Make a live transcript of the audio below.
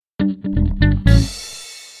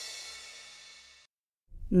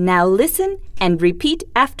Now listen and repeat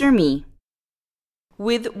after me.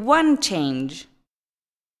 With one change.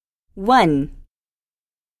 1.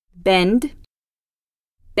 Bend,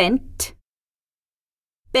 bent,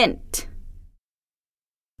 bent.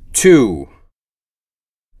 2.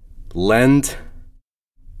 Lend,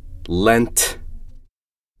 lent,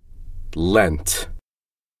 lent.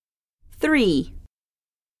 3.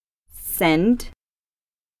 Send,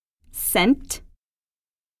 sent,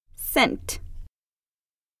 sent.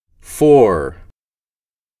 4.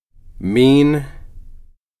 Mean,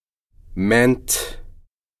 meant,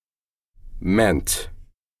 meant.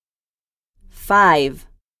 5.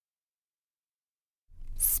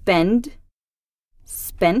 Spend,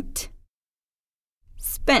 spent,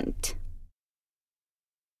 spent.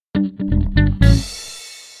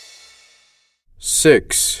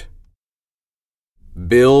 6.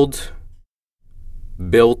 Build,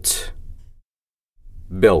 built,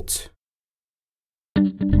 built.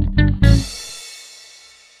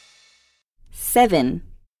 7.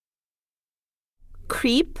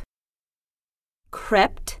 Creep,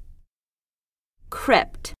 crept,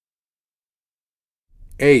 crept.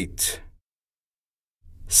 8.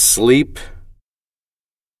 Sleep,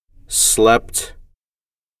 slept,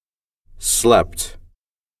 slept.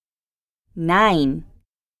 9.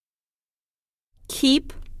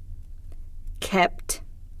 Keep, kept,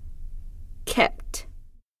 kept.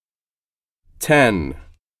 10.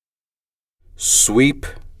 Sweep,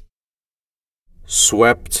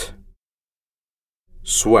 swept,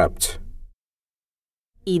 swept.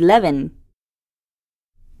 11.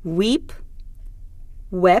 Weep,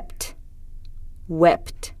 wept,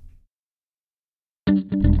 wept.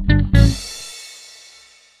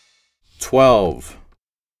 12.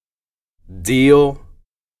 Deal,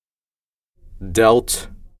 dealt,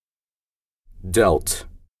 dealt.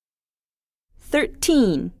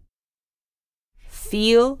 13.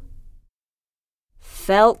 Feel,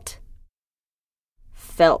 felt,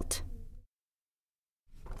 felt.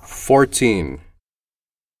 14.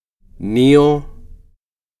 Kneel,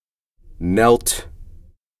 knelt,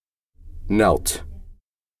 knelt.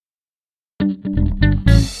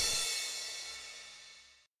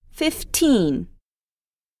 15.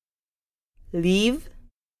 Leave,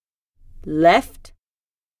 left,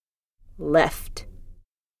 left.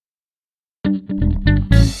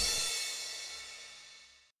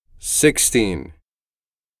 16.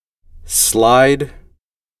 Slide,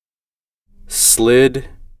 slid,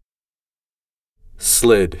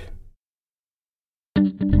 slid.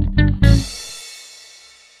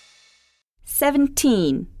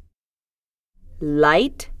 17.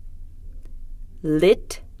 Light,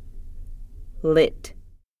 lit, lit.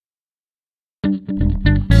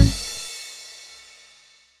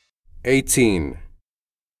 18.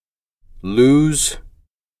 Lose,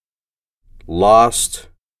 lost,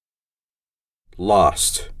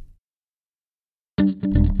 lost.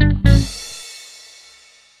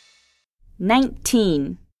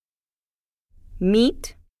 19.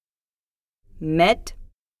 Meet, met,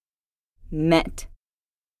 met.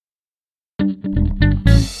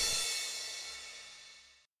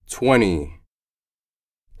 20.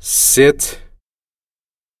 Sit,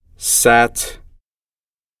 sat,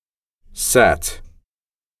 sat.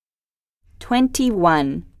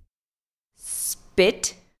 21.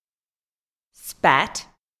 Spit, spat,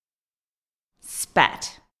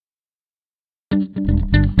 spat.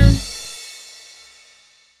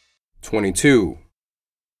 22.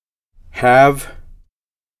 Have,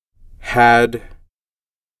 had,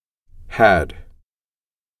 had.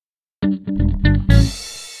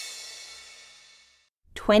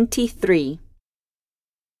 23.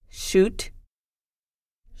 Shoot,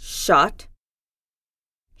 shot,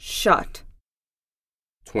 shot.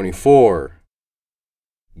 24.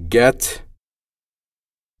 Get,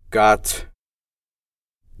 got,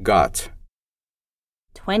 got.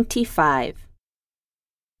 25.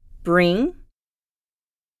 Bring,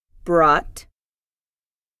 brought,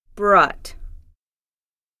 brought.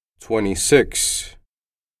 26.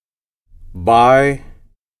 Buy,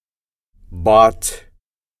 bought,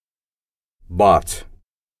 bought.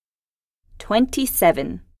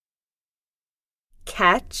 27.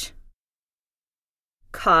 Catch,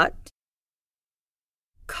 caught,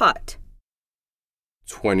 caught.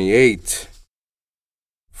 28.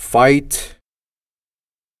 Fight,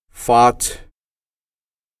 fought,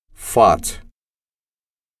 fought.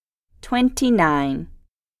 29.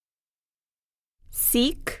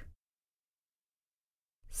 Seek,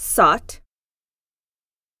 sought,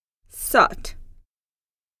 sought.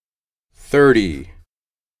 30.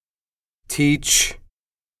 Teach,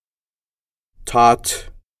 taught,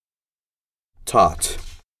 taught.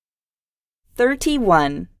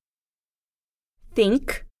 31.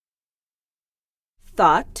 Think,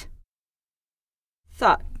 thought,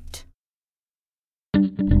 thought.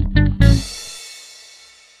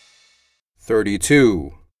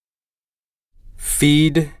 32.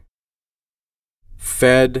 Feed,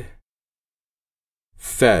 fed,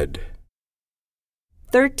 fed.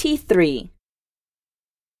 33.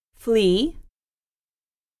 Flee,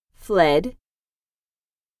 fled,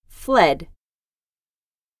 fled.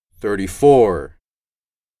 34.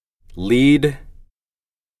 Lead,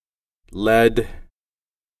 led,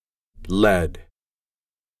 led.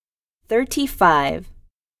 35.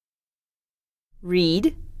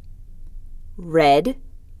 Read, read,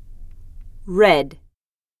 read.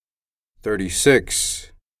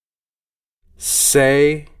 36.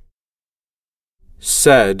 Say,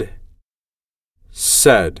 said,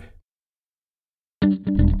 said.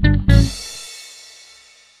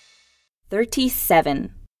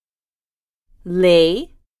 37.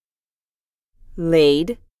 Lay,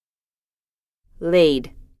 laid,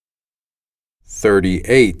 laid.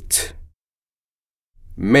 38.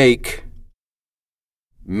 Make,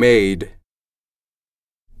 made,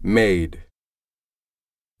 made.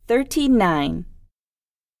 39.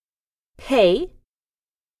 Pay,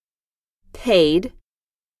 paid,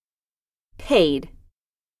 paid.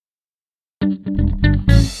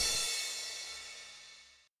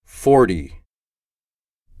 40.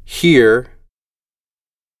 Hear,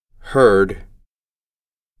 heard,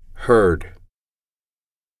 heard.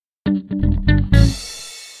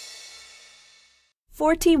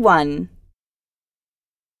 41.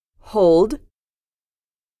 Hold,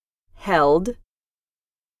 held,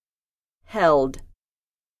 held.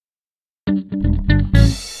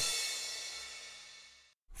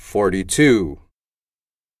 42.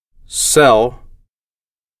 Sell,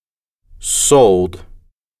 sold,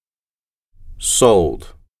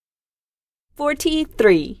 sold.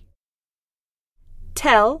 43.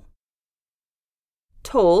 Tell,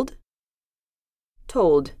 told,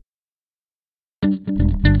 told.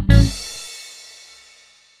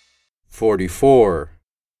 44.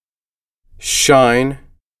 Shine,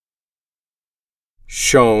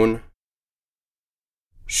 shown,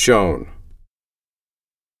 shown.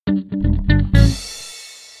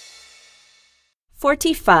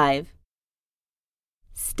 45.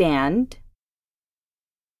 Stand,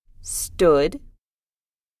 stood,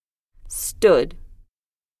 stood.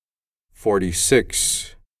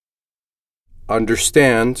 46.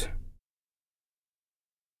 Understand,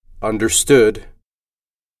 understood,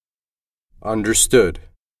 understood.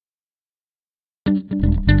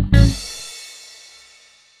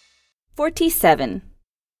 47.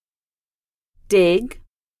 Dig,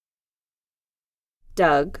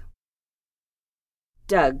 dug,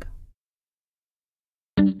 dug.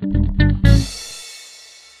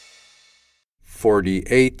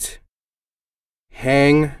 48.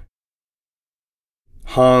 Hang,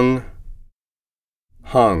 hung,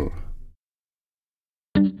 hung.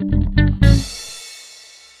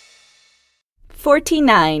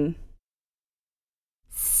 49.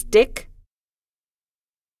 Stick,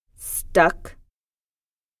 stuck,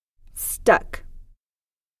 stuck.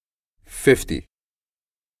 50.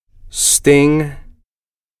 Sting,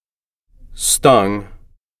 stung,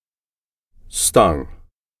 stung.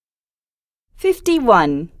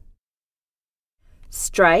 51.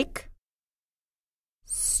 Strike,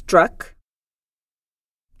 struck,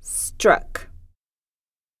 struck.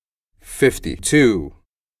 52.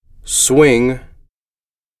 Swing,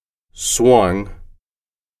 swung,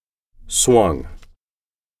 swung.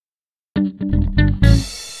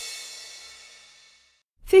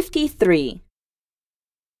 53.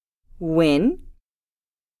 Win,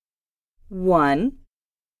 won,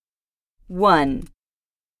 won.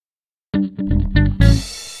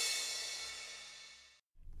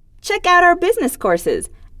 Check out our business courses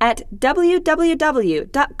at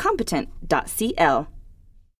www.competent.cl.